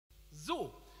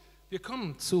Wir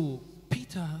kommen zu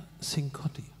Peter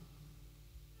Cincotti.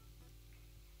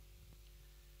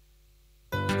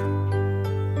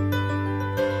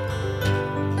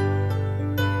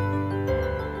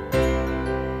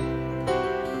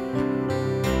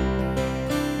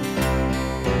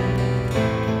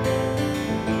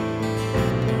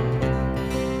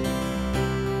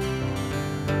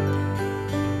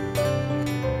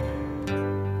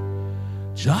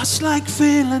 Just like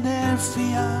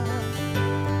Philadelphia,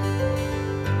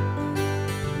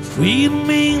 freedom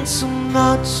means a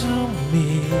lot to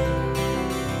me.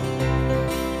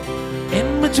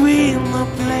 In between the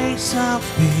place I've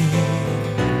been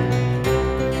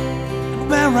and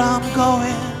where I'm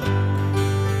going,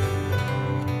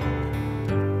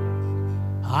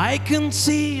 I can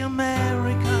see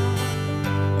America.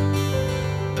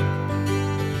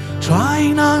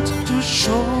 Try not to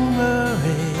show her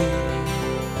hate,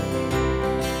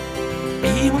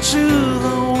 even through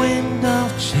the wind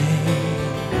of change.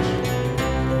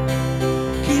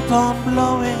 Keep on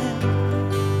blowing,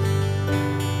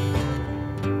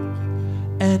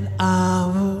 and I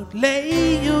would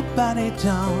lay your body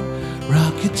down,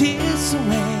 rock your tears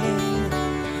away.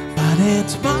 But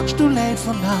it's much too late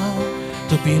for now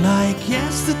to be like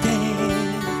yesterday,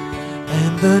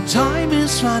 and the time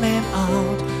is running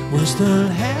out. We still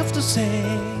have to say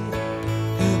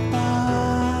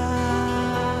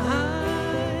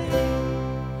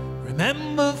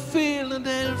remember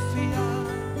Philadelphia,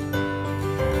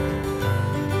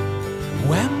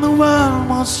 when the world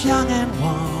was young and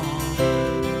warm,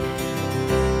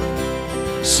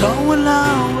 so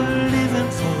alive we're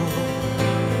living for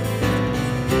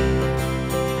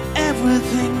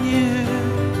everything new.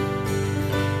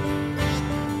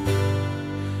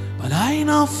 But I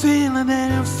know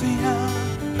Philadelphia,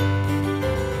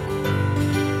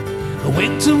 the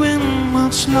winter wind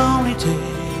will slowly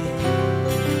take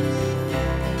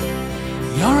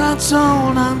your heart's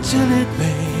old until it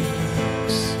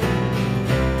makes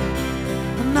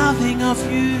nothing of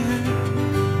you.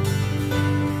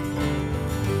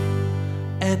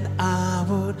 And I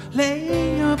would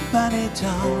lay your body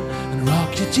down and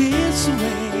rock your tears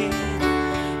away.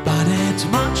 But it's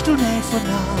much too late for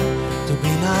now to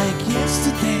be like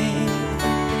yesterday,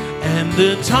 and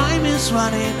the time is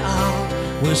running out.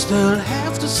 We still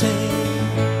have to say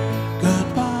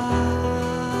goodbye.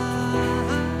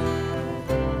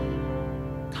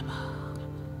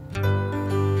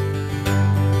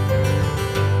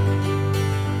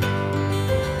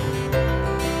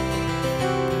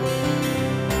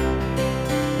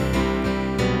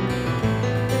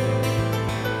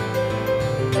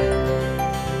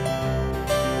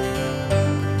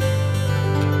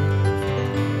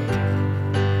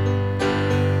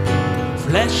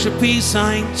 Flesh a piece,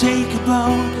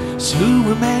 untakeable, so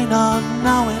remain on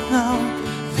now and now.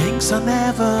 Things are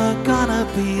never gonna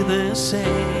be the same.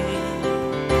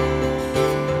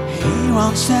 Here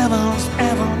on 7th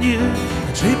Avenue,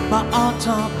 I trip my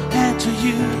auto head to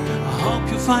you. I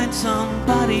hope you find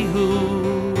somebody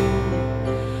who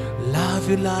love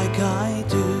you like I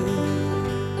do.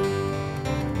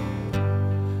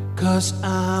 'Cause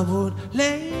I would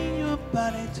lay your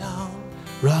body down,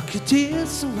 rock your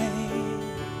tears away.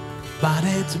 But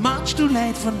it's much too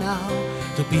late for now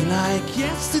to be like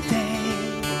yesterday,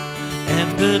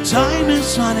 and the time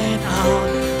is running out.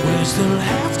 We still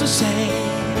have to say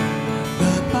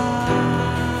goodbye.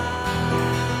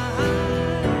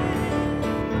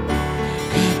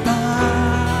 Goodbye.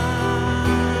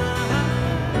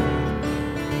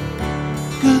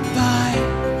 Goodbye.